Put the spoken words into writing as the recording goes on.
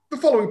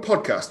following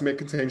podcast may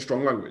contain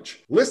strong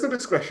language. Listener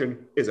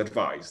discretion is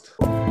advised.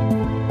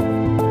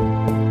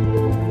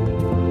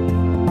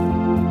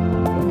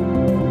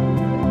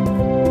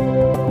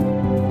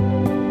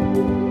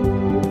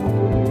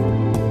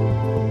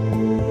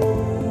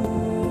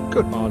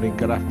 Good morning,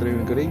 good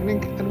afternoon, good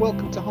evening, and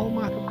welcome to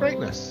Hallmark of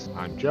Greatness.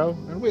 I'm Joe,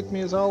 and with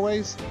me as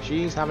always,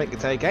 she's having to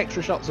take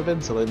extra shots of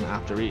insulin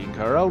after eating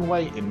her own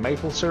weight in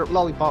maple syrup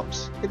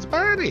lollipops. It's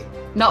Bernie!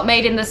 Not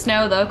made in the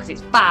snow though, because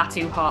it's far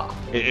too hot.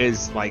 It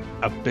is like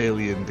 1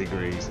 billion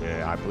degrees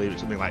here. I believe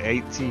it's something like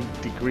 80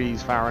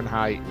 degrees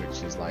Fahrenheit,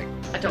 which is like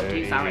I don't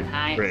do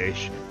Fahrenheit.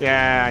 British.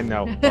 Yeah, I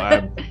know,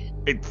 but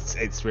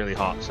it's really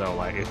hot, so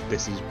like if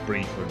this is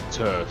brief and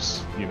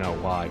terse, you know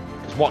why.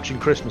 Because watching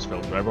Christmas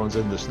films where everyone's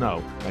in the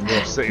snow and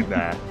you're sitting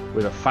there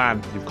with a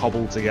fan you've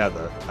cobbled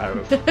together out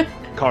of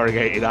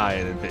corrugated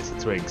iron and bits of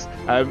twigs.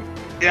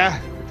 Yeah,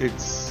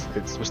 it's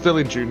we're still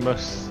in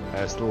Junmas,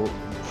 still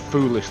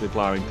foolishly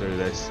ploughing through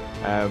this.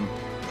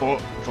 But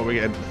before we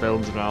get into the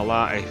films and all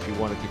that, if you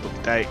want to keep up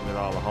to date with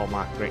all the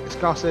Hallmark of Greatness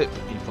gossip,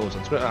 you can follow us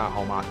on Twitter at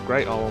Hallmark of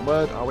Great, all one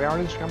word, or we are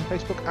on Instagram and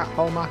Facebook at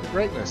Hallmark of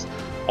Greatness.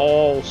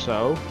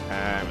 Also,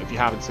 if you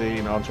haven't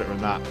seen on Twitter and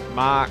that,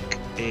 Mark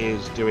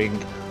is doing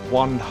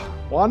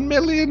 1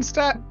 million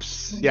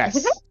steps.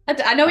 Yes.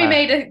 I know he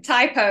made a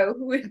typo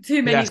with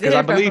too many. Yes, because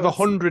I believe zeros.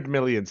 100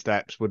 million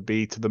steps would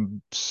be to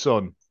the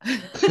sun.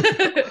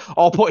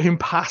 Or put him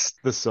past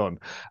the sun.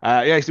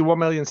 Yeah, he's doing 1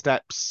 million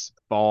steps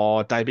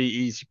for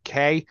Diabetes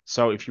UK.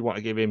 So if you want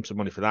to give him some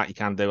money for that, you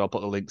can do. I'll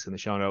put the links in the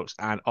show notes.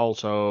 And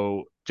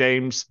also,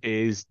 James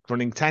is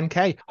running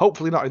 10k.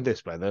 Hopefully not in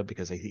this weather,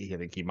 because I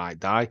think he might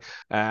die.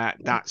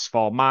 That's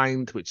for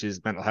Mind, which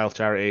is mental health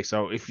charity.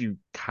 So if you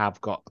have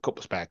got a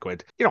couple of spare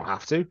quid, you don't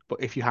have to,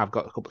 but if you have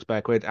got a couple of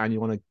spare quid and you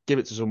want to give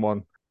it to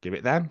someone, give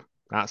it them.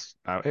 That's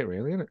about it,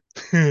 really, isn't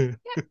it?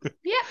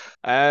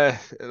 Yeah.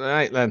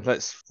 Right then,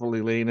 let's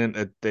fully lean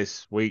into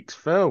this week's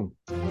film.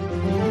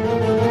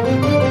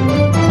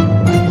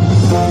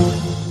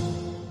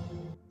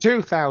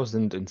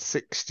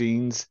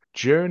 2016's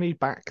Journey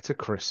Back to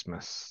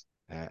Christmas.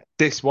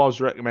 This was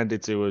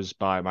recommended to us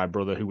by my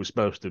brother, who was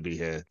supposed to be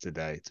here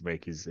today to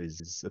make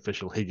his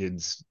official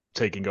Higgins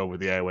taking over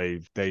the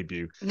airwave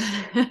debut,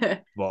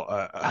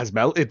 but has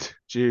melted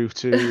due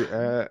to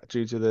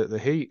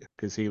the heat,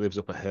 because he lives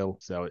up a hill,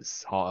 so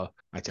it's hotter.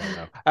 I don't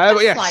know.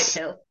 But yes,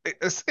 Slight hill.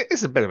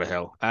 it's a bit of a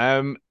hill.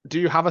 Do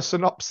you have a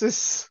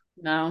synopsis?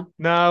 No.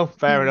 No,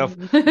 fair enough.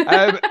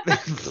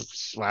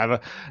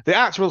 Whatever. The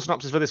actual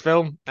synopsis for this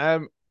film.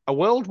 A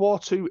World War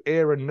II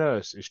era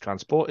nurse is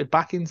transported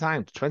back in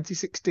time to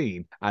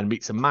 2016 and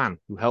meets a man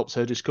who helps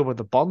her discover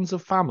the bonds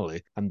of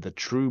family and the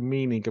true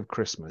meaning of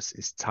Christmas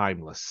is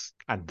timeless.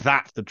 And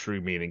that the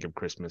true meaning of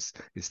Christmas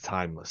is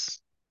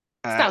timeless.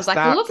 Sounds like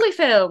a lovely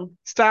film.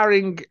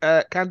 Starring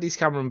Candice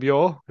Cameron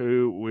Bure,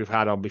 who we've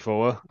had on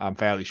before. I'm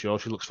fairly sure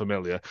she looks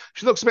familiar.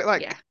 She looks a bit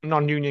like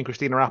non-union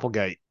Christina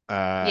Applegate.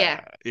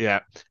 Yeah.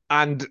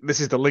 And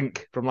this is the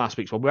link from last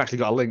week's one. We actually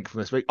got a link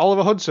from this week.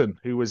 Oliver Hudson,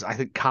 who was, I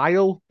think,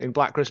 Kyle in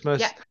Black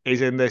Christmas,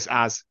 is in this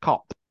as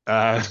Cop.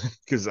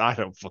 Because I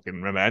don't fucking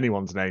remember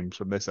anyone's names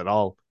from this at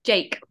all.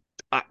 Jake.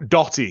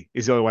 Dottie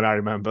is the only one I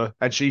remember.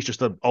 And she's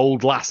just an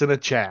old lass in a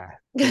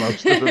chair for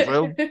most of the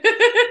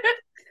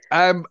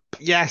film.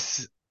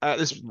 Yes.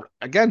 This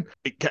again,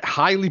 it get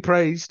highly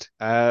praised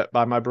by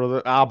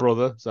our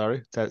brother.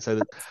 Sorry, say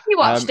that He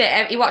watched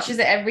it. He watches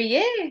it every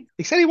year.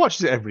 He said he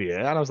watches it every year,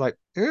 and I was like,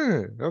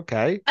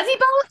 okay. Has he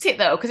bought it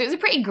though? Because it was a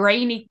pretty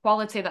grainy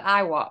quality that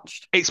I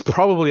watched. It's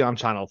probably on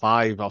Channel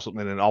 5 or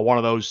something, or one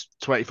of those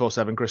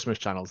 24/7 Christmas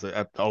channels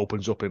that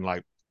opens up in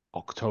like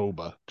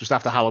October, just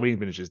after Halloween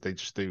finishes. They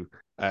just do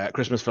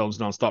Christmas films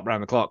non-stop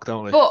round the clock,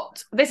 don't they?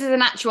 But this is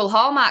an actual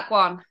Hallmark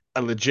one.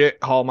 A legit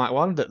Hallmark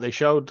one that they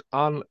showed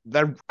on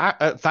their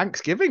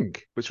Thanksgiving,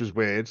 which was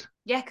weird.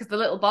 Yeah, because the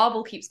little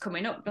barbel keeps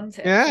coming up, doesn't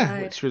it?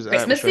 Yeah, which was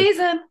Christmas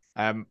season.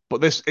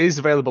 But this is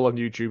available on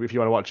YouTube if you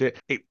want to watch it.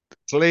 It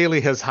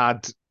clearly has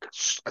had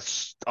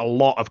a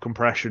lot of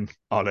compression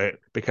on it,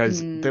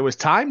 because there was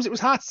times it was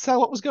hard to tell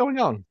what was going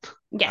on.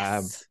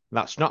 Yes.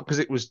 That's not because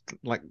it was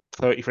like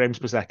 30 frames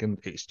per second.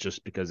 It's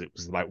just because it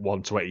was like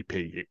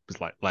 120p. It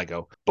was like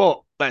Lego.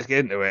 But let's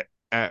get into it.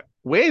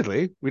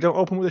 Weirdly, we don't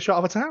open with a shot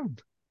of a town.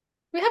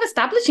 We have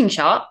establishing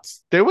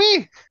shots. Do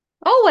we?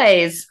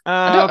 Always.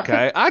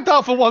 Okay. I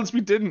thought for once we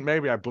didn't.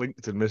 Maybe I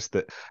blinked and missed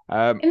it.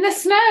 In the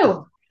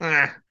snow.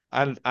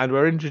 And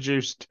we're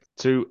introduced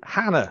to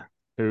Hannah,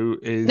 who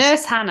is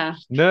Nurse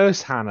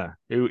Hannah,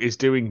 who is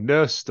doing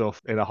nurse stuff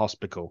in a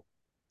hospital.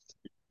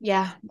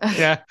 Yeah.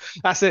 Yeah,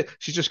 that's it.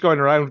 She's just going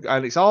around,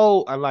 and it's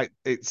all, and like,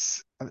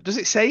 it's, does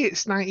it say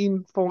it's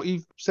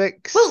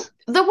 1946? Well,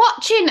 they're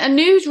watching a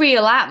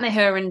newsreel, aren't they,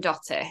 her and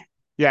Dottie?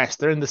 Yes,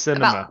 they're in the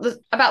cinema.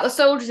 About the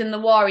soldiers in the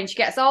war, and she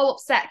gets all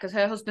upset because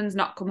her husband's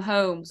not come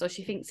home, so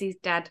she thinks he's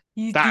dead.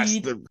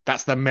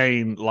 That's the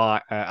main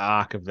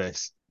arc of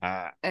this.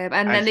 And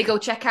then they go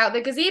check out the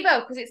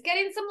gazebo because it's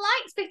getting some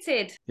lights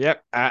fitted.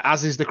 Yep,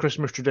 as is the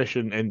Christmas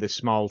tradition in this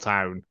small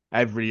town.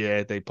 Every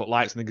year they put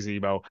lights in the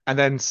gazebo and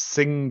then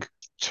sing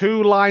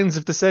 2 lines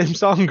of the same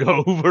song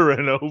over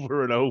and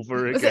over and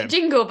over Was again. it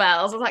Jingle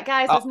Bells? I was like,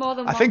 guys, there's more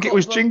than I one. think it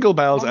was Jingle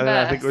Bells, one and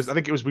then I think verse.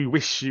 it was We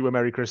Wish You a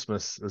Merry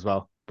Christmas as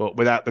well, but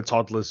without the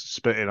toddlers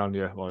spitting on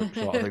you, or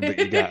sort of thing that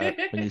you get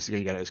when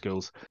you get at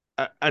schools.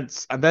 And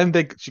then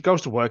she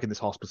goes to work in this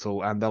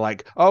hospital, and they're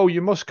like, "Oh,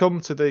 you must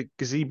come to the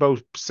gazebo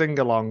sing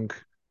along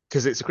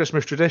because it's a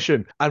Christmas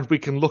tradition, and we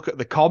can look at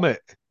the comet."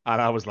 And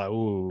I was like,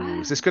 "Ooh,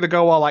 is this going to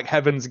go all like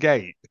Heaven's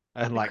Gate?"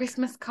 And The like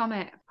Christmas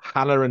comet.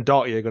 Hannah and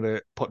Dottie are going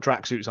to put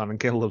tracksuits on and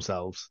kill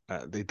themselves.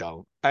 They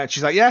don't. And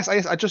she's like, yes,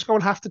 I just go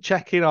and have to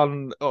check in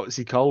on, what's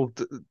he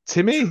called?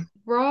 Timmy?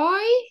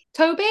 Roy?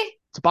 Toby?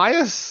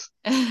 Tobias?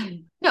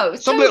 No, it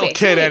was Some Toby. little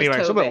kid Surely it was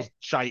anyway, some Toby. little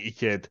shitey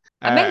kid.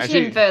 I And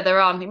mentioned him further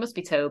on. He must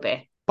be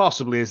Toby.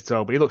 possibly is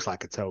Toby. He looks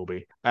like a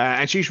Toby.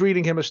 And she's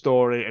reading him a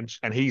story,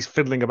 and he's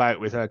fiddling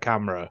about with her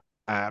camera.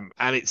 And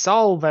it's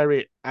all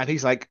very, and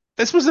he's like,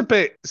 this was a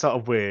bit sort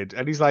of weird.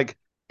 And he's like,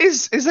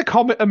 is a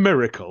comet a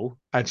miracle?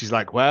 And she's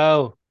like,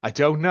 well, I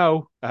don't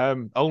know.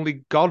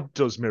 Only God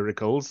does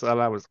miracles.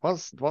 And I was,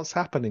 what's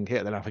happening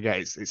here? Then I forget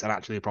it's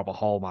actually a proper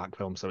Hallmark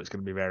film, so it's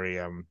going to be very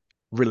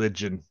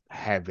religion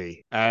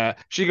heavy.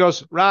 She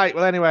goes, right,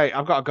 well, anyway,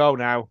 I've got to go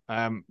now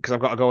because I've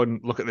got to go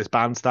and look at this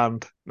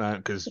bandstand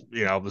because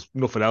there's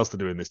nothing else to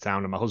do in this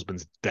town and my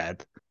husband's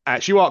dead.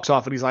 She walks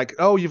off and he's like,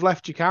 oh, you've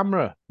left your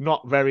camera.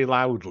 Not very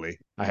loudly,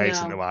 I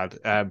hasten to add.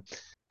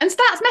 And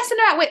starts messing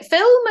around with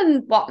film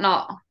and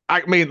whatnot.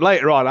 I mean,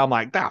 later on, I'm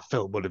like, that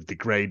film would have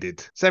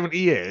degraded 70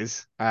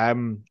 years,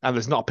 and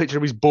there's not a picture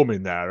of his bum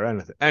in there or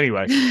anything.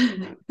 Anyway,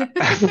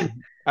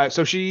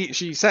 so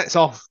she sets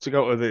off to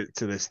go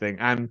to this thing,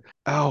 and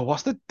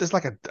there's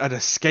like an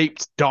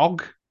escaped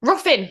dog,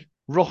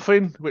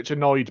 Ruffin, which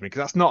annoyed me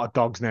because that's not a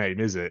dog's name,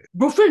 is it?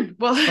 Ruffin.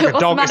 Well, like a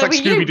dog. It's like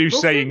Scooby-Doo Ruffin?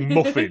 saying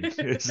muffin.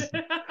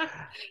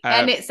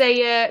 And it's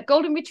a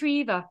golden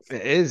retriever.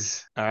 It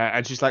is,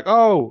 and she's like,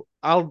 "Oh,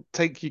 I'll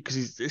take you,"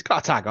 because it's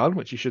got a tag on,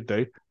 which you should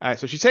do.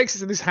 So she takes it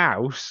to this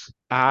house,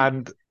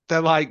 and they're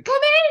like, "Come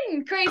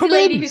in, crazy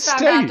lady who's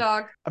found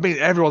our dog." I mean,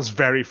 everyone's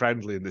very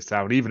friendly in this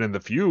town, even in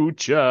the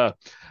future.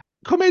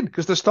 Come in,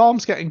 because the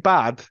storm's getting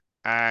bad.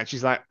 And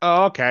she's like,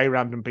 "Oh, okay,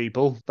 random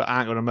people that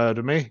aren't going to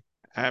murder me."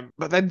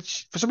 But then,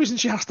 for some reason,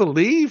 she has to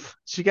leave.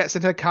 She gets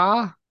in her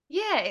car.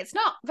 Yeah, it's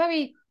not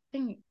very...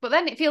 But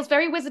then it feels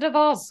very Wizard of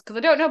Oz, because I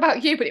don't know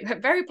about you, but it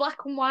went very black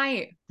and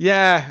white.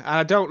 Yeah, and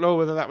I don't know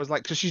whether that was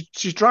like... Because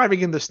she's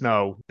driving in the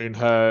snow in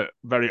her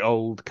very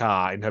old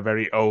car, in her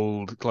very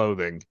old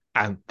clothing,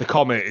 and the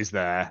comet is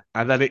there,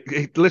 and then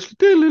it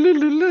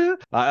literally... like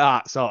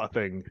that sort of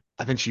thing.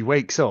 And then she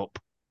wakes up,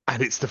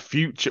 and it's the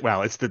future.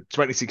 Well, it's the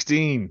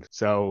 2016,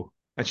 so...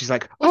 And she's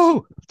like,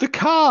 oh, the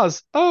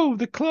cars. Oh,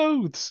 the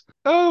clothes.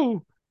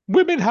 Oh,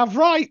 women have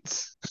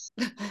rights.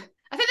 I think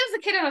there was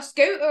a kid on a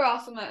scooter or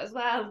something as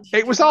well.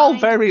 It was all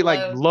very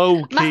like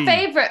low key.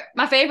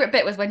 My favourite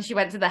bit was when she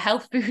went to the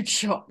health food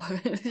shop.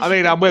 I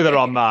mean, I'm with her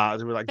on that.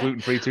 It was like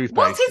gluten-free toothpaste.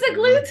 What is a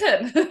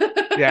gluten?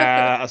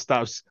 Yeah,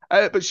 that's.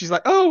 But she's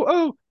like,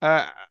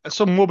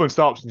 some woman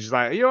stops and she's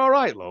like, are you all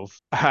right, love?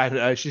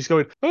 And she's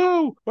going,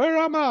 oh, where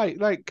am I?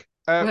 Like.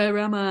 Where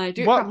am I?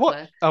 Do it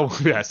properly. Oh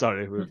yeah,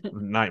 sorry,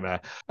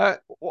 nightmare.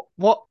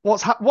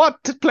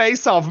 What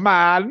place of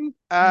man?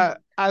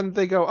 And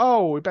they go,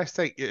 oh, we best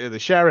take you to the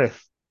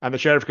sheriff. And the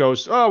sheriff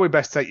goes, oh, we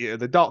best take you to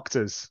the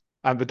doctors.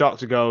 And the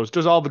doctor goes,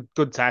 does all the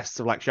good tests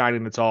of like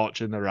shining the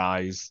torch in their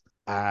eyes.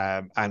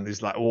 And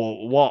he's like,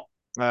 well, what?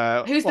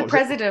 Who's the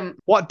president?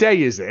 What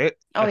day is it?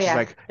 Oh, and she's yeah.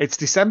 like, it's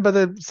December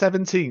the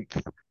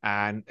 17th.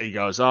 And he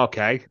goes,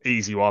 okay,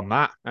 easy one,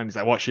 that. And he's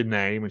like, what's your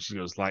name? And she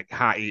goes, like,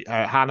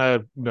 Hannah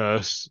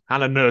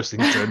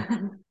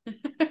Nursington.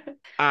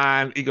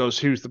 And he goes,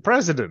 who's the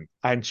president?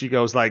 And she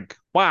goes, like,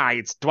 why,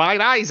 it's Dwight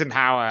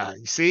Eisenhower,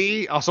 you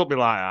see? Or something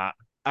like that.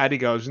 And he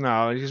goes,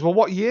 no. And he goes, well,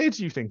 what year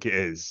do you think it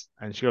is?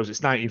 And she goes,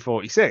 it's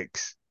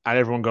 1946. And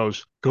everyone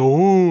goes,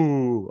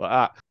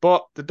 go.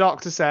 But the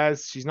doctor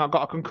says she's not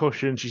got a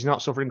concussion. She's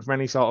not suffering from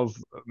any sort of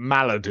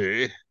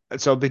malady.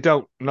 And so they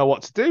don't know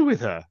what to do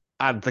with her.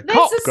 And the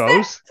cop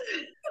goes,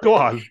 go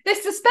on. They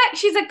suspect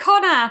she's a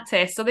con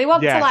artist, so they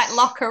want to like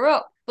lock her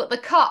up. But the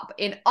cop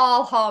in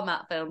all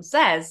Hallmark films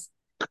says,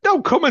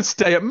 don't come and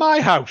stay at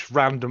my house,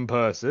 random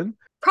person.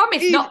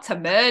 Promise not to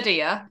murder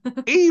you.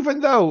 Even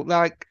though,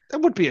 like, there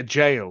would be a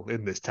jail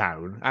in this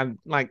town, and,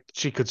 like,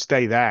 she could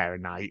stay there at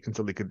night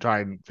until they could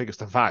try and figure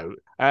stuff out.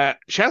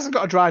 She hasn't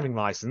got a driving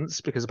license,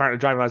 because apparently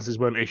driving licenses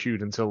weren't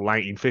issued until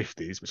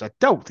 1950s, which I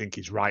don't think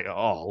is right at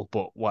all,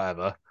 but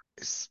whatever.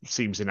 It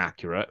seems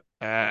inaccurate.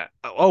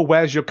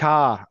 Where's your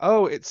car?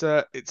 Oh, it's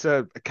a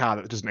car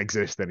that doesn't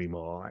exist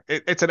anymore.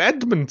 It's an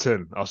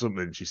Edmonton or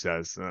something, she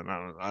says.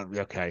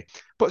 Okay.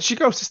 But she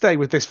goes to stay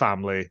with this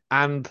family,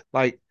 and,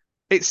 like,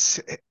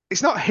 it's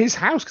not his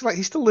house because like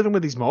he's still living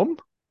with his mum,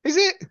 is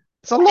it?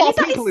 There's a lot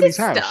of people in his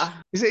house.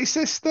 Is it his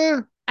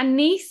sister? And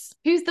niece?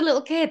 Who's the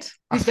little kid?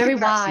 Who's very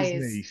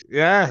wise.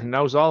 Yeah,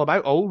 knows all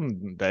about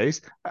olden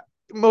days.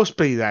 It must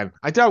be then.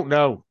 I don't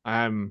know.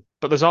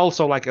 But there's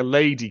also like a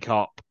lady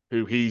cop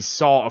who he's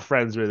sort of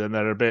friends with, and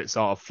they're a bit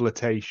sort of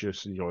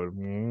flirtatious.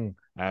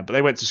 But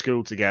they went to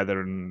school together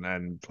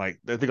and like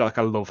they got like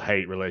a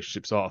love-hate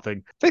relationship sort of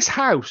thing. This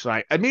house,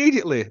 right,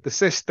 immediately the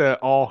sister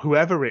or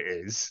whoever it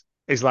is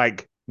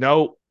like,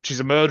 no, she's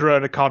a murderer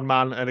and a con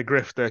man and a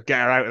grifter. Get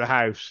her out of the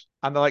house.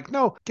 And they're like,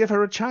 no, give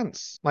her a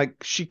chance. Like,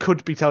 she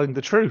could be telling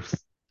the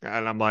truth.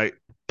 And I'm like,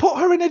 put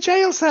her in a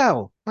jail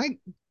cell. Like,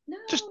 No.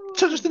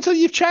 just until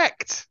you've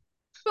checked.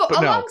 But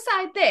no.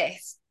 alongside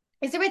this,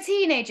 is there a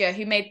teenager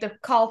who made the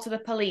call to the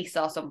police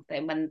or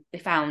something when they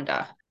found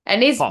her?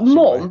 And his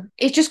mum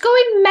is just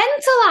going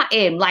mental at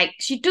him. Like,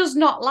 she does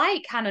not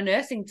like Hannah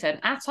Nursington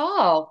at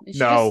all. She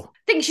just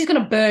thinks she's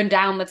going to burn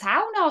down the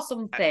town or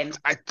something.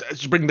 I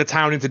bring the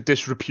town into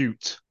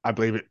disrepute, I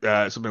believe it,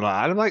 something like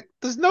that. And I'm like,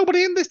 there's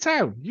nobody in this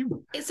town.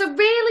 It's a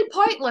really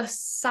pointless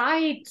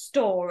side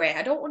story.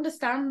 I don't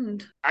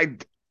understand.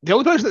 The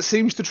only person that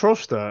seems to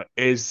trust her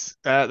is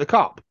the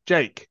cop,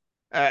 Jake.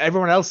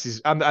 Everyone else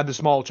is, and the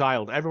small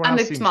child. Everyone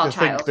else seems to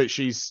think that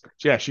she's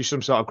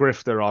some sort of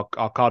grifter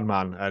or con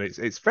man, and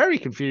it's very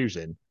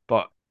confusing.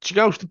 But she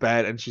goes to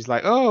bed and she's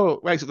like,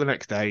 oh, wakes up the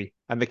next day,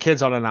 and the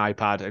kid's on an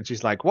iPad, and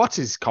she's like, what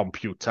is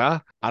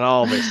computer? And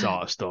all this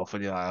sort of stuff,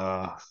 and you're like,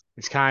 oh,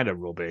 it's kind of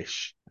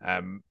rubbish.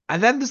 And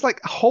then there's like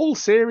a whole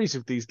series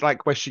of these,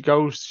 like where she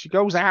goes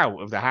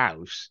out of the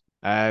house.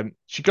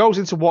 She goes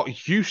into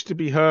what used to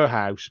be her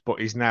house,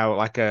 but is now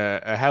like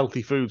a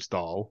healthy food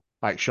stall,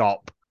 like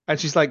shop. And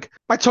she's like,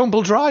 my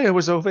tumble dryer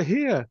was over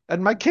here,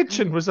 and my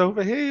kitchen was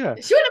over here.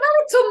 She wouldn't have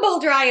had a tumble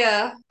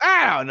dryer.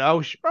 I don't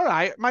know. All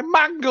right, my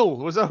mangle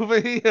was over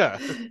here.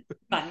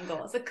 Mangle,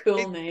 that's a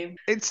cool name.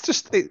 It's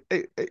just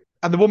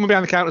and the woman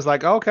behind the counter is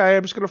like, okay,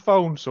 I'm just gonna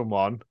phone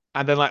someone,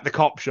 and then like the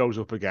cop shows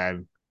up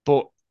again,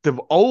 but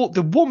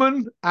the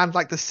woman and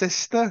like the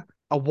sister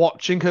are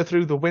watching her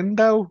through the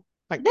window,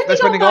 like they're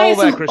spending all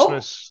their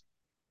Christmas.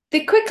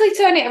 They quickly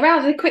turn it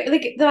around.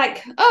 They're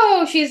like,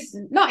 oh, she's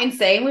not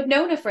insane. We've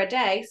known her for a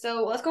day,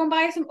 so let's go and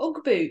buy her some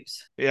Ugg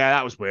boots. Yeah,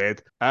 that was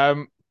weird.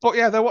 But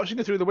yeah, they're watching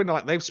her through the window.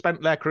 Like they've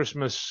spent their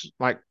Christmas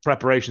like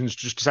preparations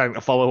just deciding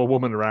to follow a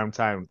woman around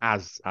town,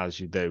 as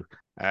you do.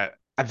 And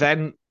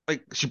then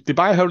like they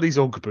buy her these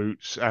Ugg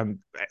boots. And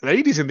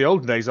ladies in the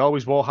olden days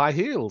always wore high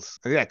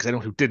heels. Yeah, because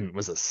anyone who didn't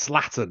was a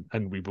slattern,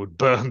 and we would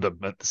burn them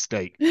at the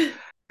stake.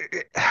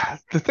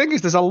 The thing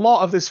is, there's a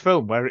lot of this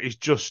film where it is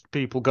just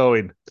people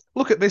going,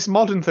 look at this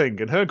modern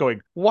thing, and her going,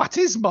 what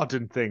is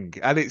modern thing?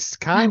 And it's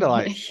kind of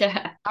like,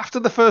 after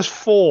the first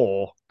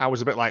 4, I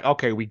was a bit like,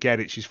 okay, we get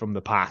it, she's from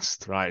the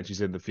past, right, and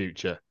she's in the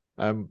future.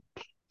 But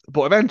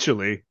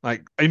eventually,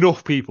 like,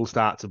 enough people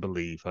start to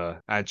believe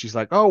her, and she's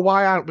like, oh,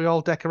 why aren't we all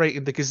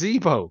decorating the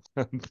gazebo?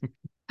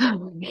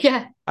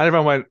 Yeah. And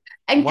everyone went,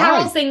 and why?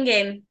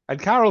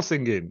 Carol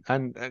singing.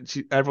 And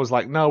everyone's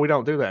like, no, we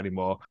don't do that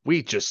anymore.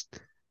 We just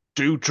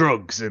do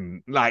drugs,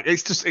 and like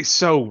it's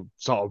so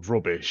sort of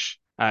rubbish.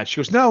 She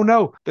goes,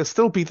 no, they'll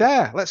still be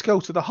there. Let's go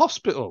to the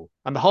hospital.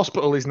 And the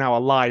hospital is now a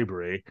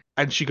library.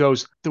 And she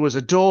goes, there was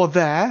a door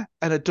there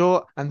and a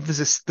door, and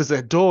there's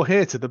a door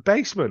here to the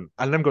basement.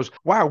 And then goes,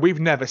 wow,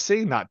 we've never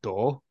seen that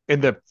door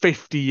in the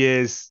 50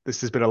 years this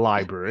has been a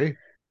library.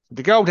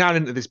 They go down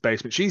into this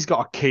basement. She's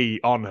got a key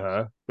on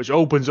her, which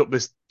opens up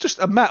this just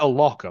a metal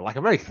locker, like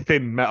a very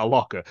thin metal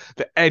locker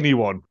that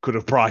anyone could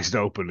have prized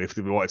open if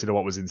they wanted to know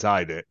what was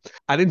inside it.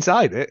 And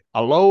inside it,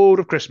 a load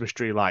of Christmas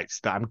tree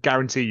lights that I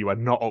guarantee you are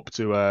not up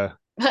to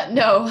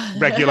no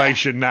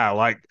regulation now.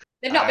 Like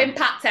they've not been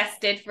pat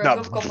tested for a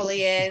good couple of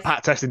years.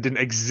 Pat testing didn't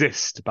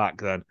exist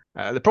back then.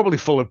 They're probably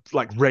full of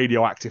like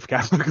radioactive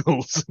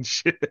chemicals and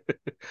shit.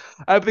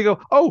 But they go,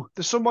 oh,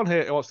 there's someone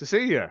here who wants to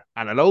see you.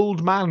 And an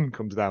old man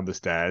comes down the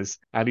stairs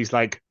and he's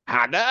like,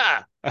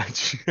 Hannah. And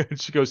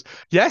she goes,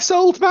 yes,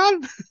 old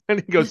man.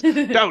 And he goes,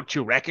 don't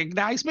you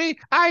recognize me?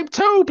 I'm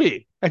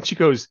Toby. And she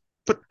goes,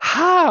 but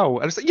how?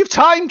 And it's like, you've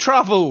time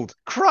traveled.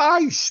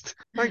 Christ.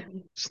 Like,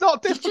 it's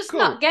not difficult. She's just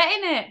not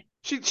getting it.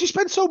 She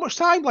spends so much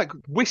time like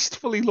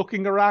wistfully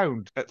looking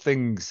around at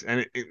things,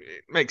 and it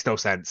makes no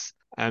sense.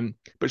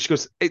 But she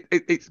goes,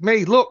 it's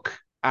me, look.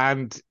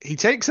 And he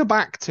takes her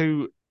back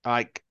to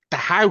like the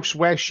house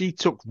where she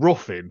took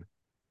Ruffin.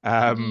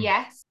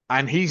 Yes.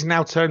 And he's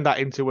now turned that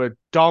into a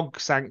dog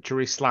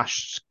sanctuary /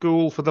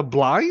 school for the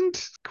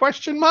blind? ? Well,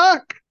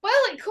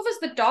 it covers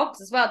the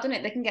dogs as well, doesn't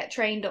it? They can get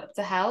trained up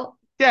to help.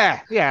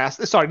 Yeah.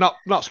 Sorry, not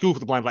school for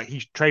the blind. Like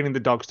he's training the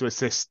dogs to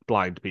assist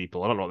blind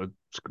people. I don't know what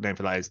the name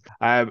for that is.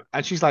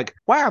 And she's like,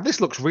 "Wow, this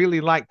looks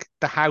really like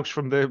the house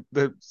from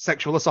the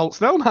sexual assault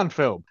snowman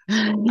film."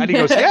 And he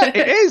goes, "Yeah,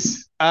 it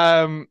is.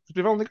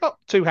 We've only got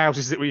 2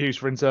 houses that we use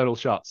for internal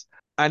shots."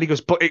 And he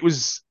goes, "But it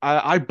was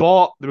I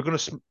bought. They were going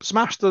to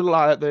smash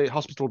the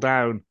hospital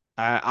down.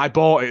 I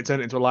bought it,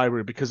 turned it into a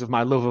library because of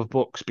my love of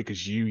books.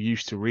 Because you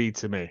used to read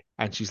to me."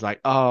 And she's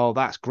like, "Oh,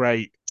 that's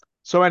great."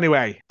 So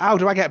anyway, how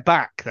do I get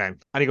back then?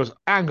 And he goes,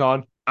 hang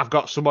on, I've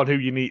got someone who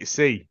you need to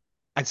see.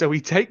 And so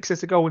he takes her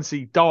to go and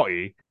see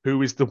Dottie,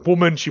 who is the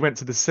woman she went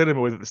to the cinema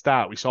with at the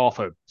start. We saw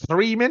for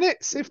 3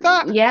 minutes, if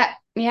that.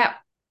 Yeah.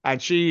 And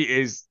she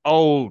is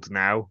old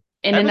now.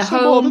 In a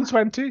home. More than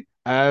 20.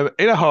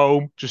 In a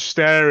home, just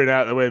staring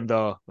out the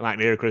window, like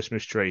near a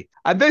Christmas tree.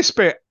 And this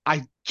bit,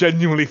 I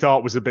genuinely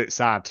thought was a bit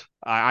sad.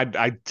 I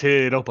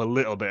teared up a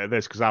little bit of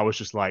this because I was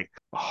just like,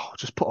 oh,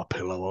 just put a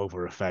pillow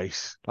over her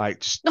face. Like,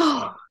 just,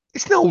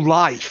 it's no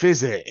life,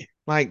 is it?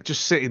 Like,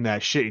 just sitting there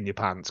shitting your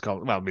pants.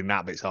 Well, I mean,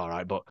 that bit's all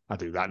right, but I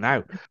do that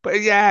now.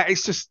 But yeah,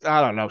 it's just,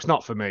 I don't know, it's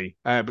not for me.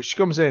 But she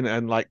comes in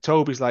and like,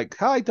 Toby's like,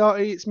 hi,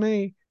 Dottie, it's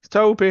me. It's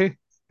Toby.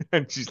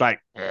 And she's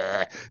like,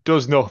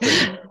 does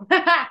nothing.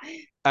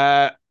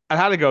 And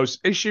Hannah goes,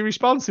 is she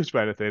responsive to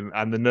anything?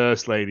 And the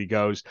nurse lady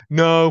goes,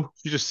 no,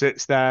 she just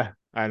sits there.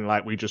 And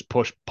like we just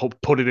put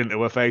it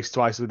into her face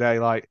twice a day.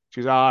 Like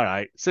she's all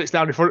right. Sits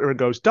down in front of her and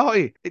goes,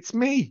 Dottie, it's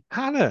me,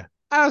 Hannah.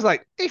 And I was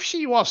like, if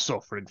she was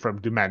suffering from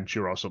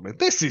dementia or something,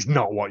 this is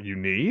not what you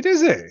need,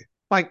 is it?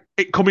 Like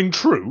it coming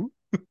true.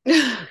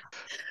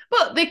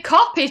 But the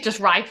cop is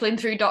just rifling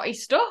through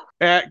Dottie's stuff.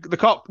 The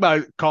cop,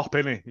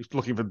 innit? He's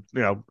looking for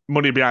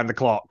money behind the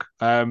clock.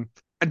 And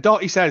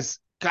Dottie says,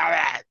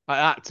 like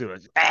that to her.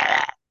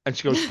 And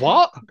she goes,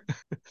 what?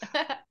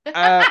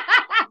 I'd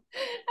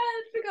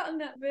forgotten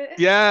that bit.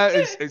 Yeah,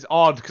 it's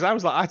odd because I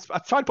was like, I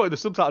tried putting the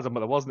subtitles on, but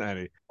there wasn't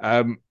any.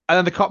 And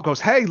then the cop goes,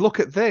 hey, look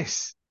at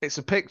this. It's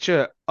a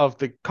picture of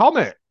the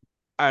comet.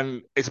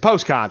 And it's a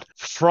postcard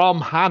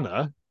from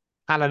Hannah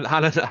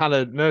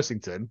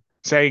Nursington,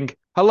 saying,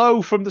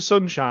 hello from the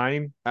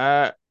sunshine.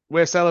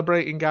 We're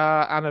celebrating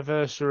our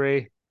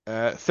anniversary,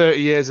 30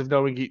 years of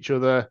knowing each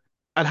other.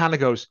 And Hannah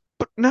goes,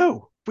 but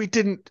no, we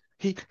didn't.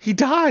 He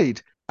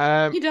died.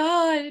 He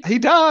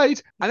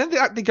died. And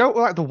then they go to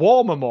like the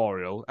war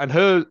memorial and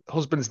her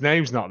husband's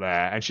name's not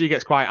there. And she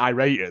gets quite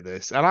irate at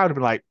this. And I would have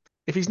been like,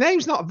 if his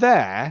name's not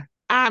there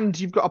and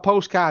you've got a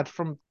postcard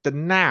from the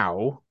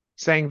now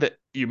saying that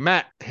you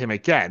met him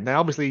again, then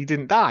obviously he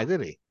didn't die,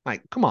 did he?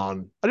 Like, come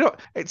on.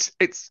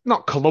 It's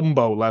not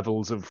Columbo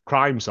levels of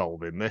crime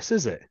solving, this,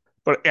 is it?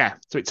 But yeah,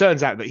 so it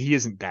turns out that he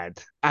isn't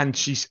dead. And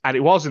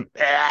it wasn't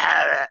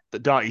that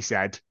Dottie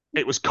said.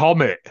 It was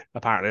Comet,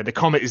 apparently. The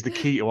comet is the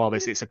key to all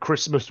this. It's a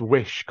Christmas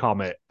wish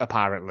comet,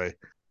 apparently.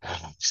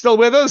 Still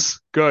with us?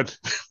 Good.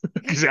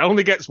 Because it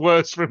only gets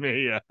worse from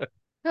here.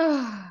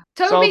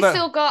 Toby's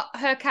still got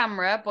her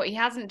camera, but he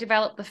hasn't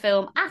developed the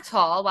film at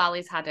all while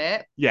he's had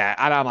it. Yeah,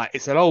 and I'm like,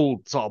 it's an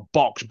old sort of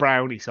box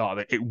brownie sort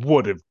of thing. It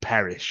would have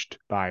perished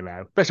by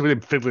now, especially with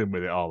him fiddling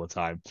with it all the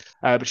time.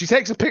 But she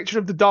takes a picture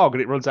of the dog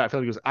and it runs out of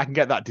film and goes, I can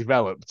get that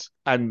developed.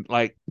 And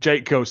like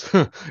Jake goes,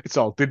 it's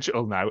all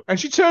digital now. And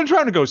she turns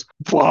around and goes,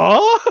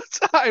 what?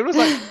 It was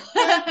like,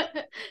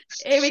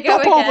 here we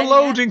go stop again,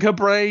 overloading her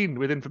brain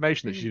with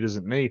information that she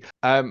doesn't need.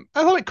 I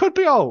thought it could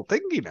be all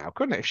thingy now,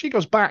 couldn't it? If she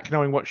goes back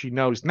knowing what she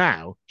knows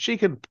now, she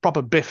could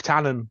proper Biff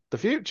Tannen the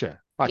future.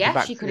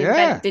 Like she could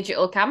invent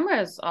digital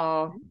cameras,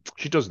 or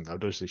she doesn't though,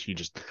 does she? She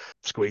just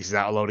squeezes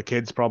out a load of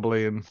kids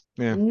probably and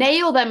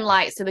nail them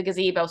lights to the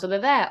gazebo so they're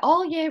there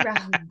all year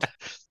round.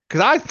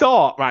 Because I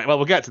thought, right, well,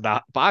 we'll get to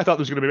that, but I thought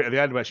there was going to be a bit at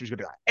the end where she was going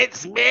to be like,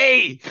 it's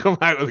me, come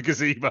out of the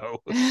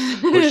gazebo.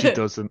 But she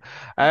doesn't.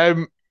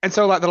 And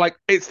so like they're like,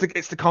 it's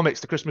the comet, it's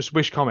the Christmas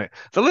wish comet.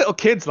 The little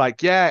kid's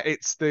like, yeah,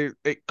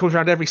 it comes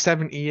around every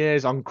 70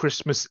 years on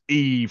Christmas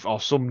Eve or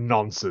some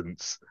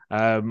nonsense.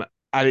 And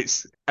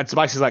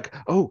Tobias is like,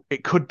 oh,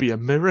 it could be a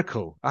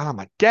miracle. And I'm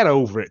like, get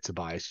over it,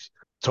 Tobias.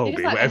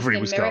 Toby, like whatever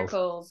he was miracles.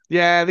 called.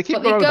 Yeah, they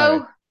keep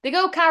They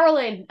go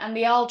caroling and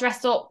they all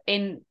dressed up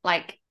in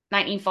like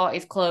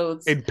 1940s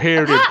clothes. In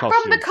period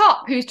costume. From the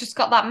cop who's just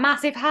got that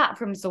massive hat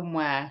from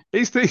somewhere.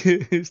 He's the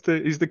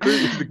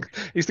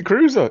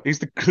cruiser. He's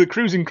the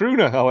cruising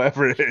crooner,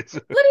 however it is.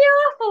 Bloody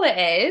awful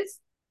it is.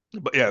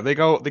 But yeah, they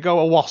go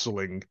a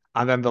wassailing,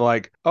 and then they're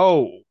like,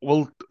 "Oh,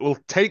 we'll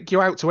take you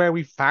out to where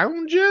we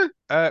found you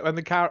when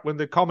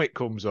the comet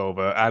comes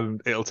over, and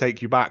it'll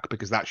take you back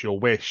because that's your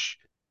wish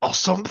or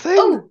something."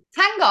 Oh,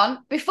 hang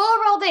on! Before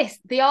all this,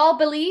 they all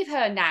believe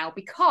her now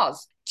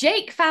because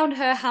Jake found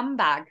her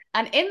handbag,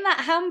 and in that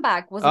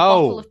handbag was a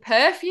bottle of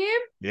perfume.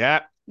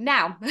 Yeah.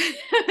 Now,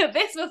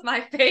 this was my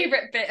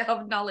favourite bit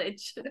of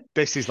knowledge.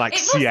 This is like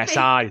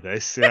CSI,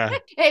 this, yeah.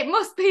 It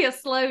must be a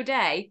slow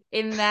day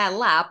in their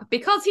lab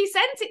because he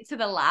sent it to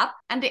the lab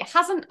and it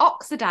hasn't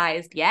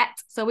oxidised yet,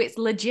 so it's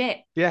legit.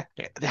 Yeah,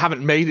 they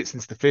haven't made it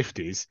since the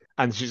 50s.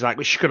 And she's like,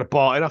 well, she could have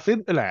bought it off the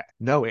internet.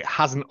 No, it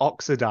hasn't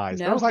oxidised.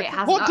 No, I was like, it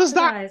hasn't what does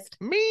oxidised.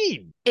 that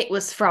mean? It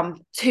was from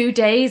 2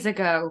 days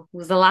ago,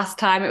 was the last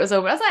time it was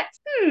over. I was like,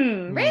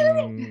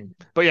 really?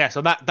 But yeah,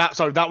 so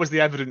that was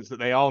the evidence that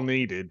they all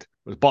needed.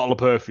 Was a bottle of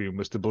perfume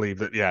was to believe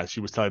that, yeah, she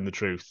was telling the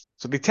truth.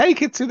 So they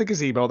take it to the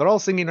gazebo. They're all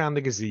singing around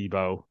the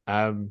gazebo.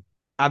 And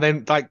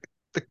then, like,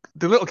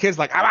 the little kid's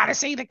like, I want to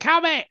see the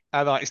comet.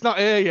 And they're like, it's not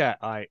here yet.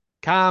 Like,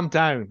 calm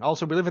down.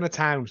 Also, we live in a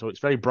town, so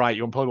it's very bright.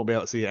 You probably won't be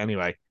able to see it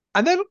anyway.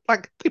 And then,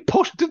 like,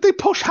 did they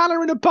push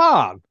Hannah in a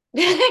barn?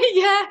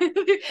 Yeah.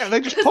 They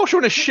just push her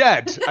in a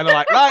shed. And they're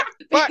like, right,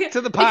 back to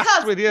the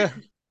past with you.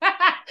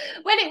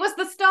 When it was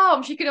the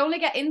storm, she could only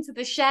get into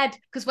the shed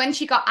because when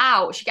she got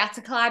out, she had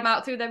to climb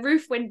out through the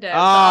roof window.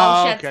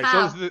 Okay.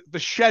 So the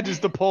shed is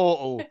the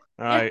portal.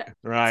 Right,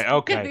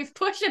 okay. They've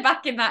pushed her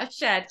back in that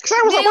shed. Because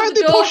I was like, why are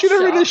they pushing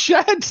her in a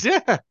shed?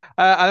 Yeah.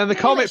 And then the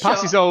comet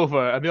passes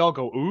over and they all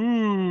go,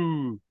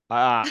 ooh.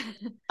 like that.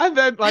 And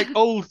then like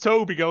old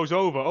Toby goes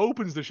over,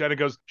 opens the shed and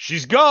goes,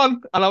 "She's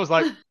gone." And I was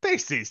like,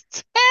 "This is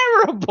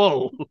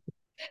terrible."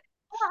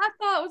 What I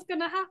thought was going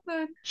to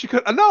happen. She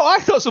could. No, I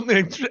thought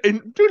something was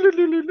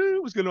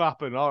going to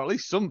happen, or at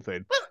least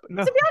something. Well,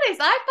 no. to be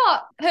honest, I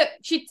thought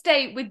she'd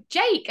stay with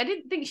Jake. I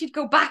didn't think she'd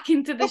go back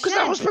into the shed. Because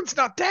her husband's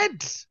not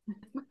dead.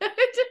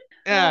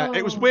 Yeah,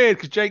 It was weird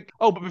because Jake.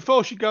 Oh, but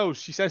before she goes,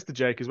 she says to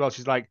Jake as well.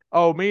 She's like,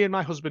 "Oh, me and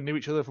my husband knew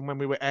each other from when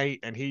we were 8,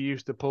 and he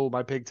used to pull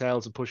my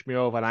pigtails and push me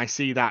over, and I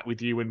see that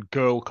with you and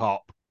Girl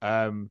Cop."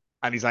 And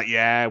he's like,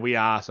 "Yeah, we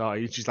are." So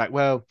she's like,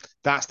 "Well,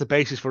 that's the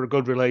basis for a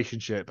good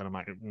relationship." And I'm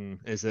like,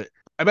 "Is it?"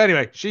 But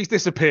anyway, she's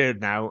disappeared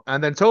now,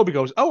 and then Toby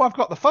goes, "Oh, I've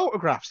got the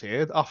photographs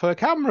here off her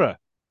camera,"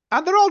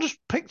 and they're all just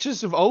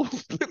pictures of old.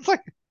 It's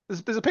like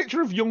there's a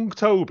picture of young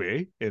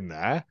Toby in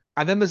there,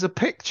 and then there's a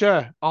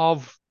picture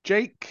of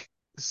Jake's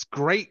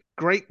great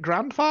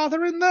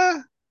grandfather in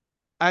there,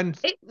 and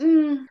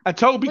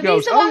Toby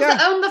goes, these the ones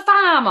that own the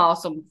farm or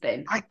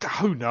something?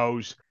 Who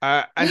knows?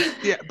 And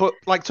yeah, but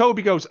like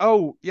Toby goes,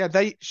 "Oh yeah,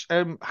 they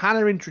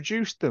Hannah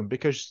introduced them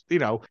because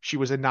she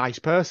was a nice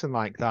person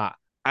like that."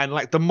 And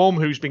like the mum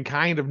who's been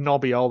kind of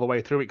knobby all the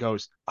way through it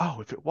goes, "Oh,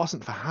 if it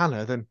wasn't for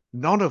Hannah, then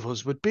none of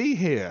us would be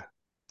here."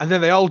 And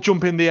then they all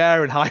jump in the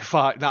air and high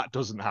five. That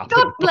doesn't happen.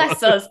 God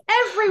bless us,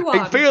 everyone.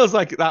 It feels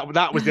like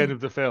that was the end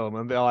of the film,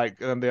 and they're like,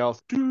 and they all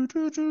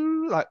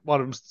do like one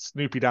of them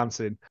Snoopy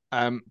dancing.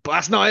 But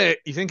that's not it.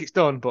 You think it's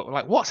done, but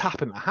like, what's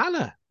happened to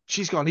Hannah?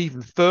 She's gone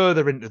even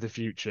further into the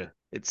future.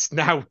 It's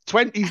now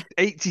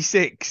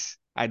 2086,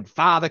 and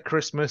Father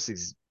Christmas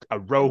is a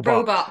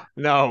robot.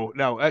 No,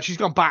 she's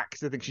gone back.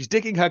 I think she's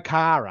digging her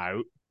car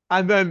out.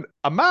 And then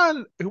a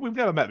man who we've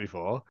never met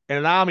before in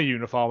an army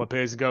uniform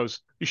appears and goes,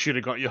 "You should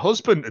have got your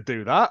husband to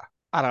do that."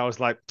 And I was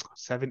like,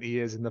 70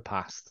 years in the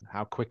past,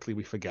 how quickly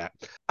we forget.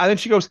 And then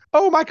she goes,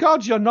 "Oh my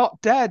God, you're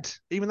not dead,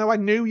 even though I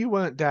knew you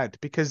weren't dead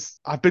because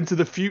I've been to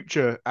the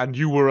future and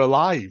you were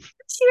alive."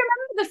 Does she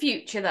remember the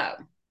future though?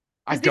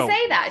 Does they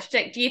say that? She's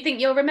like, "Do you think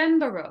you'll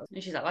remember us?"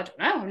 And she's like, "I don't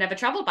know. I've never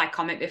travelled by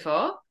comet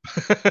before."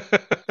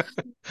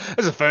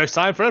 It's the first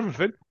time for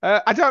everything.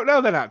 I don't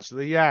know then,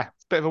 actually. Yeah,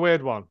 it's a bit of a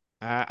weird one.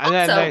 And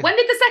also, when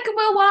did the Second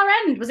World War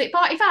end? Was it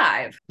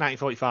 45?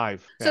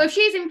 1945. Yeah. So if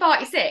she's in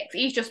 46,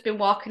 he's just been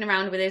walking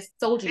around with his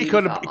soldier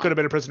uniform. He could have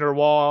been a prisoner of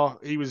war.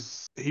 He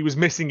was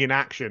missing in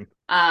action.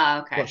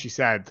 Ah, okay. What she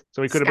said.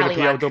 So he could have been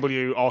a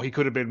POW, or he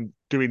could have been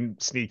doing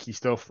sneaky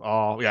stuff.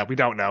 Or we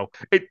don't know.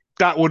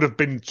 That would have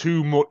been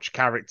too much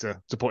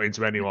character to put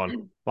into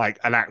anyone, like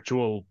an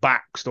actual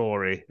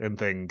backstory and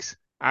things.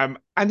 And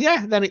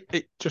yeah, then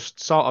it just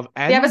sort of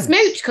ends. They have a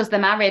smooch because they're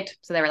married,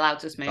 so they're allowed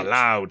to smooch.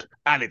 Allowed,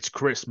 and it's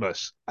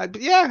Christmas.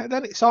 But yeah,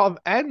 then it sort of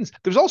ends.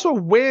 There was also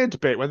a weird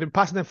bit when they were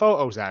passing their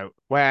photos out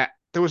where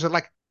there was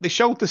they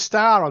showed the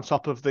star on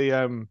top of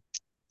the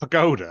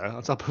pagoda,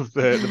 on top of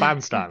the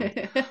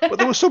bandstand, but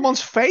there was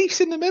someone's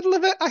face in the middle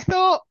of it, I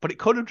thought, but it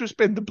could have just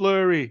been the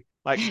blurry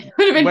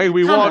the way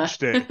we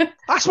watched it.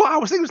 That's what I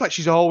was thinking. It was like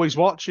she's always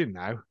watching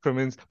now.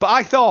 But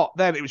I thought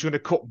then it was going to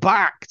cut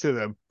back to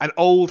them, and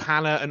old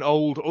Hannah and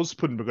old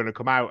husband were going to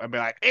come out and be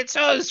like, "It's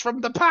us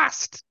from the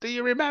past. Do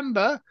you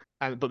remember?"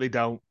 But they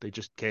don't. They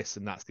just kiss,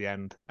 and that's the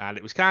end. And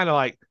it was kind of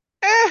like,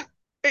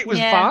 it was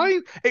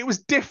fine. It was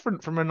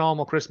different from a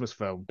normal Christmas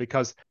film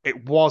because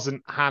it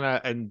wasn't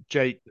Hannah and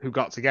Jake who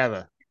got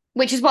together.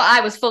 Which is what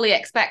I was fully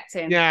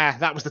expecting. Yeah,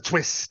 that was the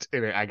twist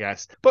in it, I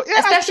guess. But yeah,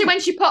 especially when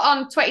she put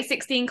on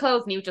 2016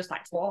 clothes and he was just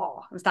like,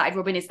 "Whoa," and started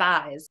rubbing his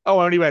thighs. Oh,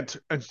 and he went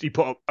and he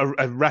put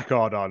a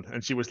record on,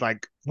 and she was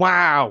like,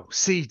 "Wow,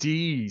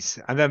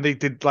 CDs!" And then they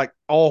did like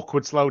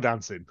awkward slow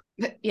dancing.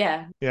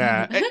 Yeah.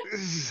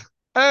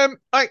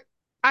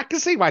 I can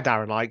see why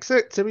Darren likes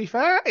it. To be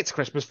fair, it's a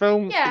Christmas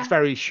film. Yeah. It's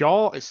very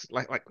short. It's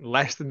like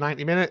less than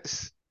 90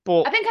 minutes.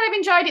 But I think I'd have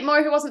enjoyed it more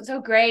if it wasn't so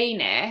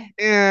grainy.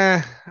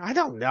 Yeah, I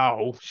don't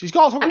know. She's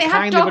got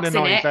kind of an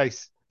annoying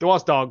face. There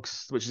was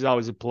dogs, which is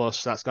always a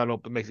plus. That's gone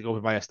up and makes it go up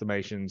in my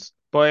estimations.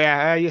 But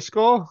yeah, your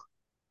score?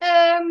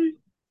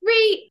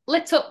 3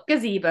 lit up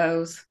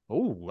gazebos.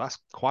 Oh, that's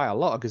quite a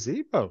lot of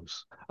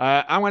gazebos.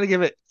 I'm going to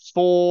give it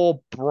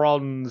 4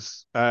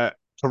 bronze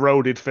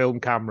corroded film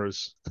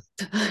cameras.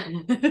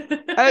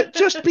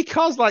 Just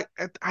because,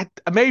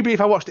 maybe if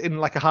I watched it in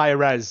like a higher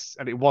res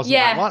and it wasn't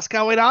like, what's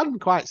going on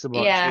quite so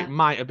much, it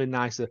might have been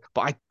nicer.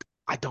 But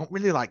I don't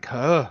really like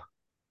her.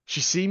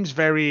 She seems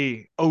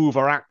very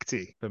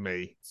overacty for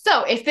me.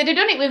 So if they'd have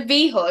done it with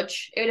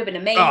V-Hudge, it would have been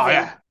amazing.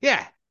 Oh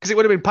yeah. Because it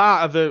would have been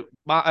part of the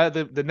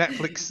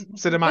Netflix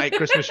cinematic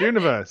Christmas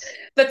universe.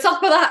 The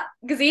top of that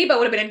gazebo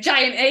would have been a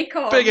giant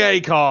acorn. Big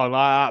acorn,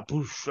 like that.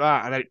 Poof,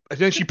 and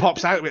then she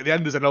pops out at the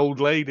end as an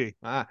old lady.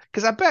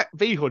 Because I bet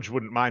V-Hudge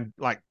wouldn't mind,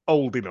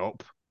 holding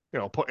up,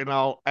 putting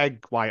all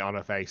egg white on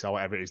her face or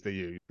whatever it is they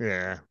use.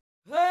 Yeah.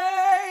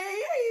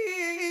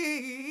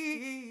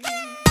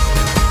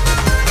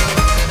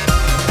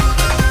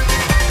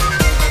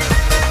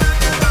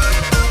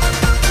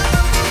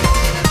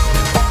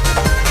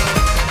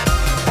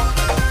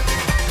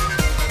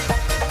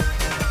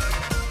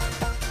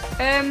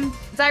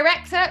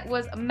 Director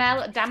was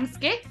Mel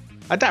Damsky.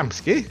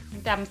 Adamski?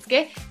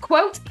 Adamski.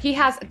 Quote, he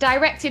has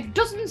directed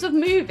dozens of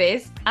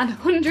movies and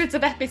hundreds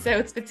of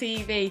episodes for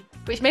TV,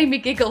 which made me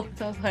giggle.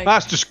 So I was like,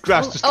 That's just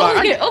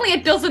only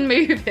a dozen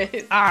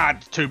movies.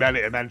 Too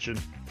many to mention.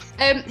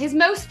 His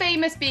most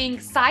famous being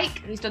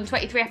Psych. He's done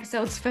 23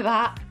 episodes for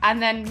that.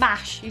 And then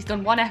MASH. He's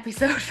done 1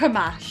 episode for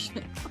MASH.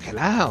 Fucking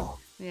hell.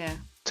 Yeah.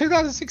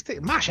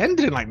 2016. MASH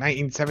ended in like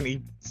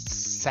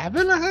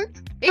 1977, I think.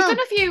 He's done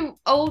a few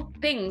old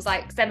things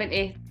like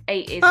 70s,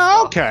 80s.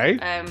 Oh, okay.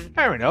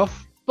 Fair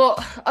enough.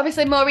 But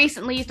obviously more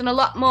recently he's done a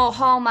lot more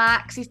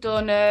Hallmarks. He's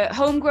done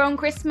Homegrown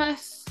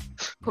Christmas,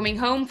 Coming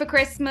Home for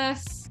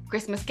Christmas,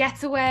 Christmas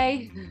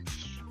Getaway.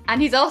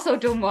 And he's also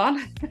done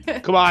one.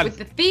 Come on. With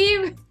the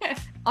theme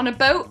on a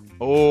boat.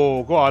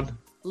 Oh, go on.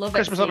 Love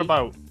Christmas at on a Sea.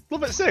 boat.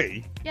 Love at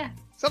Sea? Yeah.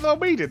 Is that the one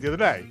we did the other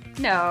day?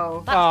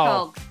 No, that's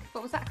called...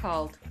 What was that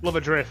called? Love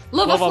Adrift.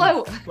 Love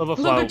Afloat. Love Love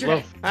Afloat.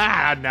 Adrift.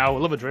 No.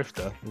 Love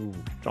Adrifter. Ooh,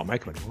 don't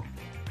make them anymore.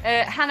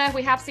 Hannah,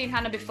 we have seen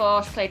Hannah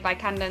before. She's played by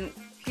Camden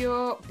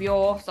Bure.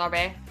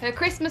 Her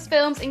Christmas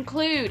films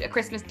include A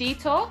Christmas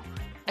Detour,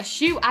 A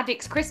Shoe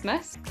Addict's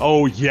Christmas,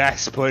 Oh,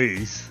 yes,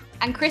 please.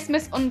 and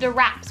Christmas Under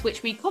Wraps,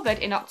 which we covered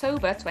in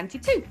October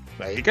 22.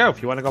 There you go.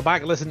 If you want to go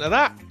back and listen to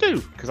that, do,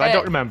 because I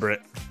don't remember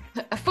it.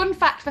 A fun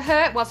fact for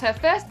her was her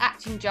first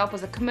acting job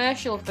was a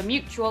commercial for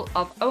Mutual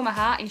of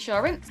Omaha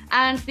Insurance,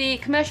 and the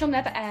commercial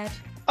never aired.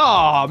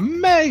 Oh,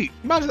 mate.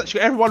 Imagine that she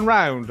got everyone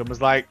round and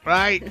was like,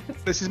 right,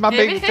 this is my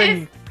Here big it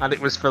thing. is. And it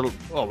was for,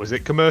 what was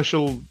it,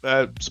 commercial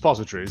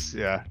suppositories?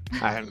 Yeah.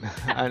 And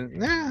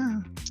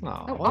yeah.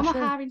 Oh, what a shame.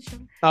 Omaha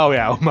Insurance. Oh,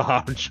 yeah,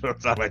 Omaha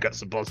Insurance. I got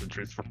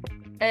suppositories from.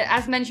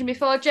 As mentioned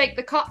before, Jake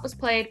the Cop was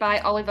played by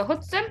Oliver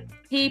Hudson.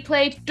 He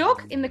played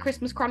Doug in the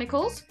Christmas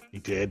Chronicles, He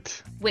did.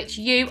 which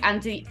you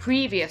and the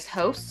previous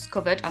hosts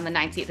covered on the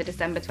 19th of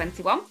December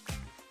 21,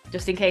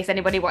 just in case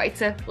anybody wanted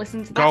to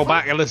listen to that Go one.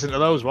 back and listen to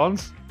those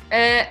ones.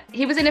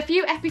 He was in a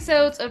few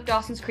episodes of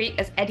Dawson's Creek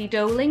as Eddie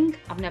Doling.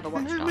 I've never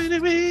watched Dawson's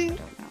Creek.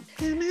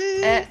 I don't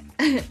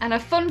know. And a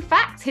fun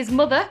fact, his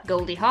mother,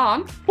 Goldie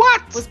Hawn,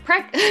 What? was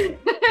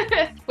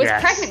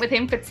Yes. pregnant with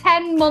him for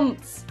 10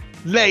 months.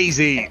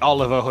 Lazy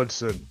Oliver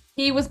Hudson.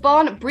 He was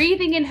born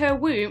breathing in her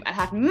womb and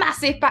had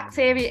massive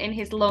bacteria in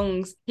his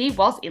lungs. He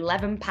was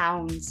 11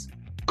 pounds.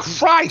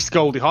 Christ,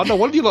 Goldie Hawn. No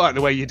wonder you look like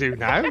the way you do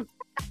now.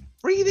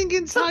 Breathing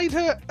inside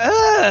her.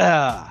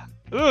 Ugh.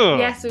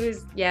 Yes, it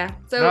was, yeah.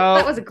 So No.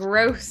 that was a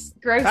gross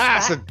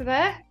That's fact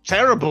there.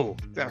 Terrible.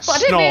 But I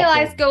didn't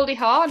realise Goldie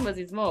Hawn was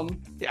his mum.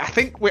 Yeah, I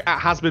think it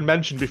has been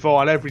mentioned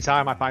before, and every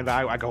time I find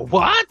out, I go,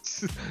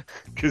 what?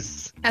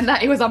 Because And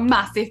that he was a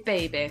massive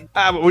baby.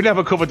 we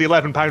never covered the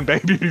 11-pound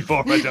baby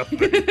before, I don't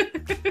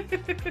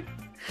think.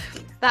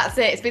 That's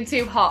it. It's been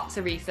too hot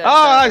to research.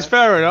 Oh, further. that's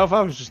fair enough.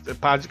 I was just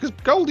because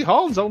Goldie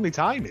Hawn's only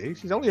tiny.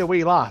 She's only a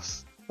wee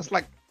lass. That's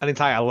like an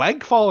entire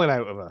leg falling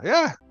out of her.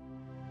 Yeah.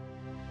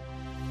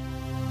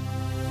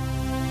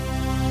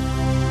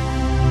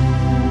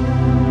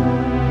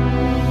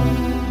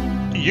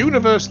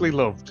 Universally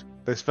loved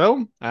this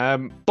film,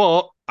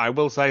 but I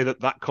will say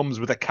that comes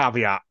with a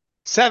caveat.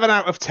 7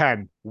 out of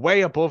 10,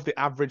 way above the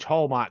average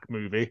Hallmark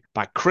movie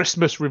by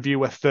Christmas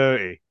Reviewer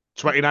 30.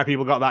 29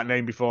 people got that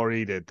name before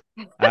he did.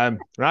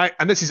 Right?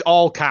 And this is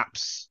all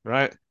caps,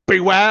 right?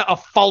 Beware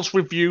of false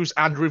reviews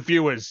and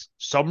reviewers.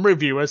 Some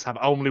reviewers have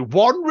only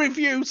 1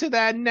 review to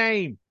their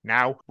name.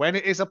 Now, when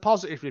it is a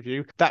positive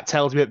review, that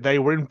tells me that they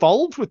were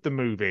involved with the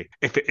movie.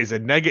 If it is a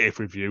negative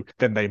review,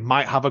 then they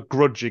might have a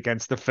grudge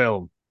against the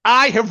film.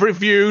 I have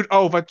reviewed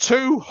over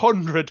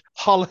 200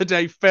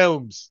 holiday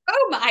films.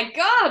 Oh my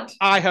God.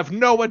 I have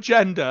no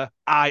agenda.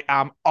 I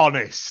am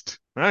honest.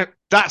 Right?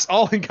 That's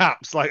all in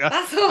caps. Like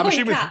That's all I'm in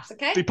assuming caps,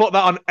 okay? they put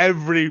that on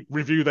every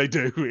review they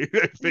do.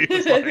 It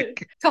feels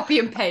like. Copy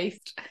and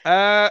paste.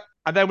 And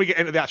then we get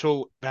into the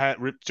actual,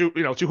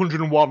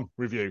 201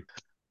 review.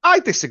 I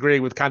disagree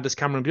with Candace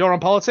Cameron Bure on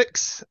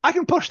politics. I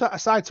can push that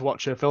aside to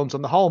watch her films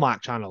on the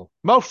Hallmark Channel.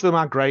 Most of them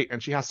are great,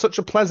 and she has such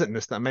a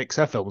pleasantness that makes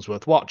her films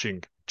worth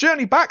watching.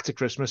 Journey Back to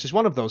Christmas is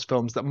one of those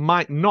films that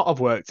might not have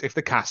worked if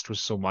the cast was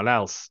someone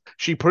else.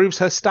 She proves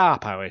her star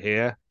power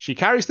here. She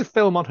carries the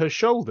film on her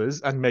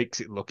shoulders and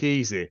makes it look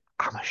easy.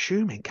 I'm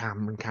assuming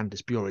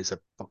Candace Bure is a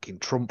fucking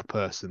Trump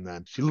person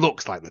then. She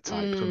looks like the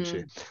type, doesn't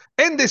she?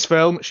 In this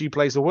film, she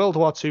plays a World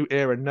War II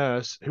era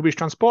nurse who is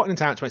transported in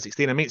town in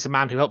 2016 and meets a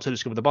man who helps her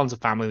discover the bonds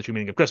of family and the true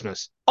meaning of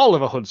Christmas.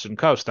 Oliver Hudson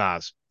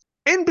co-stars.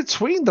 In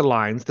between the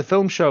lines, the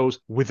film shows,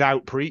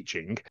 without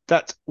preaching,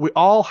 that we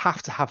all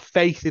have to have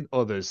faith in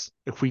others.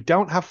 If we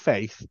don't have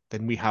faith,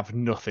 then we have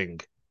nothing.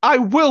 I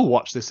will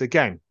watch this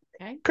again.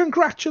 Okay.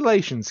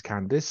 Congratulations,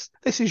 Candice.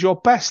 This is your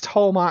best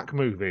Hallmark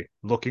movie.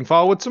 Looking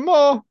forward to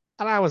more.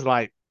 And I was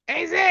like,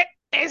 is it?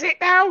 Is it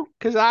now?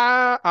 Because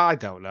I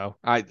don't know.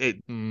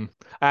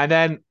 And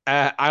then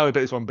I only put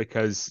this one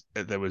because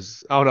there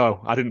was... Oh,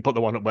 no, I didn't put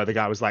the one up where the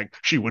guy was like,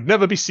 she would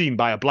never be seen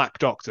by a black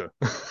doctor.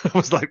 I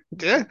was like,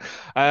 yeah.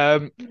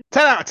 10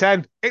 out of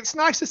 10. It's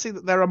nice to see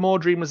that there are more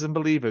dreamers than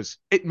believers.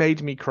 It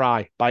Made Me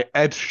Cry by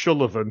Ed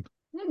Sullivan.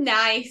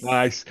 Nice.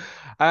 Nice.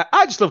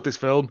 I just love this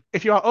film.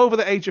 If you are over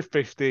the age of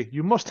 50,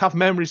 you must have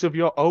memories of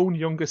your own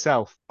younger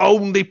self.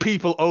 Only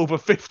people over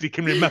 50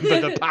 can remember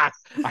the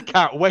past. I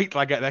can't wait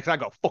till I get there because I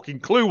got a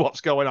fucking clue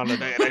what's going on a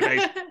day-to-day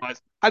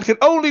basis. I can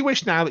only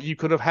wish now that you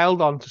could have held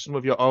on to some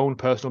of your own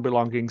personal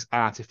belongings,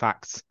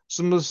 artifacts.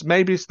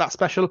 Maybe it's that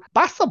special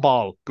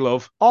basketball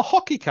glove or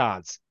hockey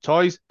cards,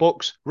 toys,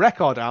 books,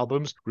 record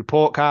albums,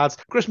 report cards,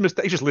 Christmas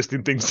Day, just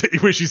listing things that he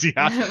wishes he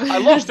had. I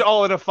lost it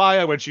all in a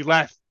fire when she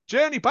left.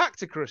 Journey Back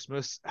to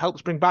Christmas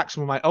helps bring back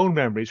some of my own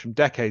memories from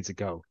decades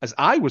ago, as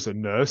I was a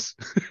nurse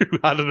who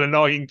had an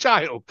annoying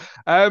child.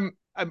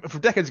 From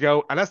decades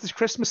ago, and as this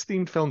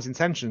Christmas-themed film's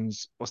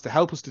intentions was to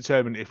help us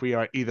determine if we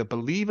are either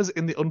believers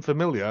in the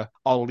unfamiliar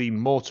or lean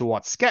more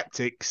towards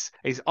skeptics,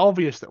 it's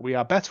obvious that we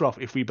are better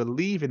off if we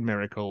believe in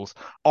miracles,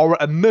 or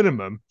at a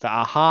minimum, that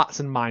our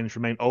hearts and minds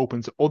remain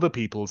open to other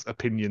people's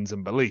opinions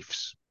and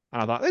beliefs.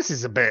 And I thought, this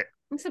is a bit...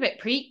 It's a bit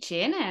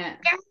preachy, isn't it?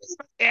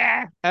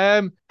 Yeah.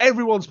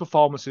 Everyone's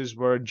performances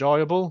were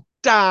enjoyable.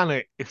 Darn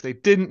it, if they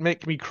didn't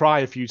make me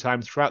cry a few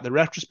times throughout the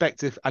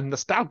retrospective and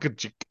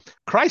nostalgic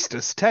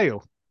Christus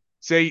tale.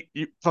 See,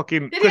 you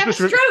fucking... Did he have a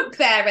stroke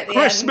there at the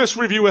Christmas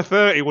end? Reviewer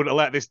 30 wouldn't have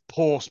let this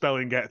poor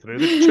spelling get through.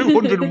 There's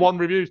 201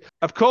 reviews.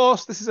 Of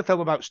course, this is a film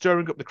about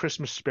stirring up the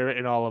Christmas spirit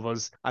in all of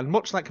us, and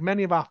much like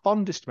many of our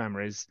fondest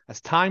memories, as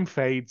time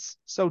fades,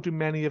 so do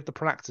many of the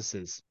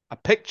practices. A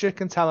picture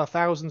can tell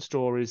 1,000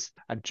 stories,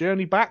 and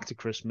Journey Back to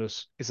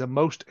Christmas is a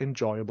most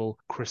enjoyable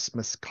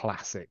Christmas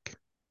classic.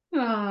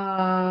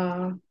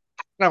 Aww.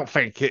 I don't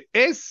think it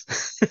is.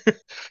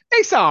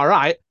 It's all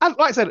right. And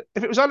like I said,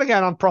 if it was on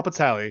again on proper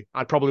telly,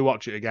 I'd probably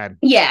watch it again.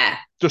 Yeah.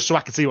 Just so I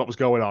could see what was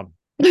going on.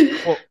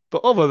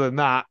 but other than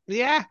that,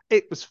 yeah,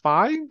 it was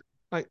fine.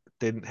 Like,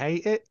 didn't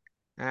hate it.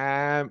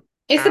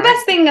 It's the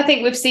best thing I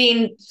think we've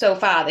seen so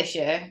far this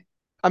year.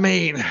 I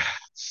mean,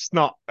 it's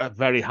not a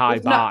very high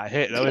bar to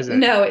hit, though, is it?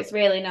 No, it's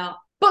really not.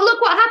 But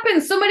look what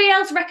happens. Somebody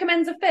else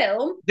recommends a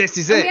film. This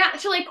is and it. We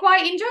actually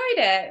quite enjoyed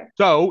it.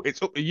 So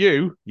it's up to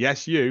you.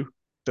 Yes, you,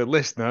 the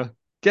listener.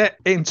 Get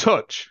in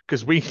touch,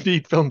 because we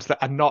need films that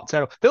are not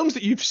terrible. Films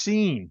that you've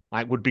seen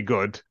would be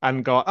good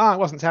and go, it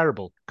wasn't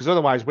terrible. Because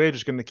otherwise we're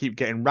just going to keep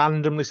getting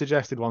randomly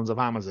suggested ones of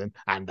Amazon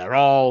and they're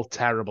all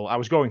terrible. I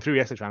was going through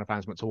yesterday trying to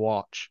find something to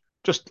watch.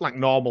 Just like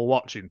normal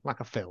watching, like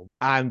a film.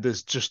 And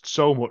there's just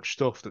so much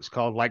stuff that's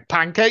called like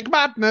Pancake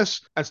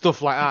Madness and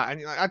stuff like that.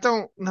 And I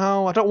don't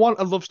know. I don't want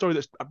a love story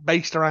that's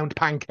based around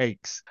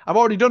pancakes. I've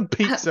already done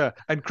pizza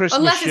and Christmas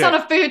Unless it's on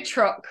a food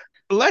truck.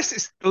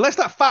 Unless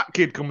that fat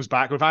kid comes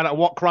back and we find out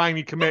what crime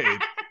he committed.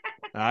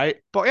 Right?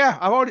 But yeah,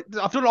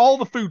 I've done all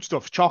the food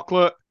stuff,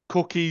 chocolate,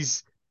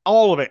 cookies,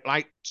 all of it,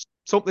 like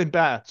something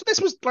better. So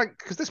this was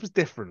because this was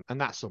different,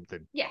 and that's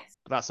something. Yes.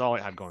 But that's all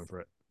it had going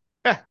for it.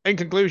 Yeah, in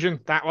conclusion,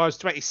 that was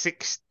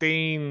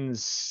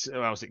 2016's,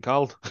 what was it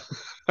called?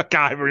 I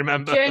can't even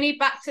remember. Journey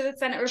Back to the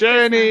Centre of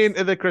Journey Christmas.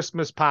 into the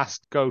Christmas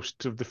Past,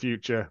 Ghost of the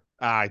Future.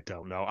 I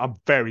don't know. I'm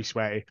very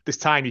sweaty. This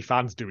tiny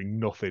fan's doing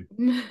nothing.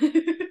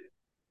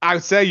 I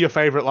would say your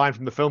favourite line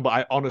from the film, but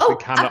I honestly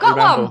cannot I've got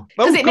remember.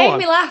 Because it made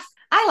me laugh.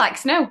 I like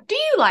snow. Do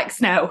you like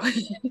snow?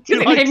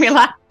 Because it made me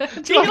laugh.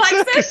 Do you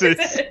like circuses?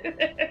 We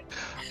should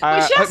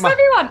ask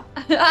everyone.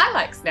 I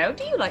like snow.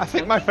 Do you like snow? I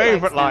think my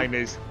favourite line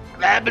is...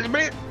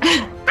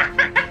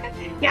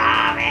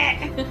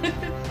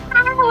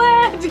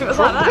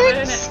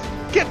 Crumpets!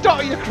 Get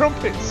Dotty your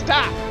crumpets,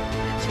 stop!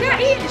 She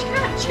can't eat it, she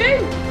can't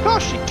chew. Of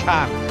course she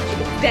can. She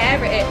can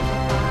stare at it.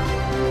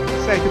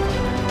 Say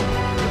goodbye.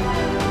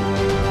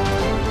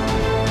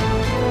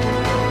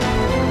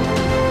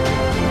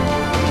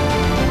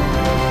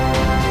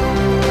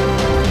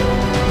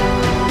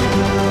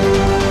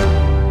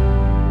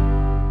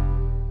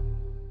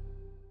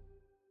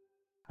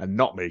 And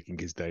not making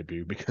his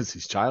debut because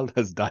his child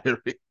has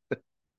diarrhea.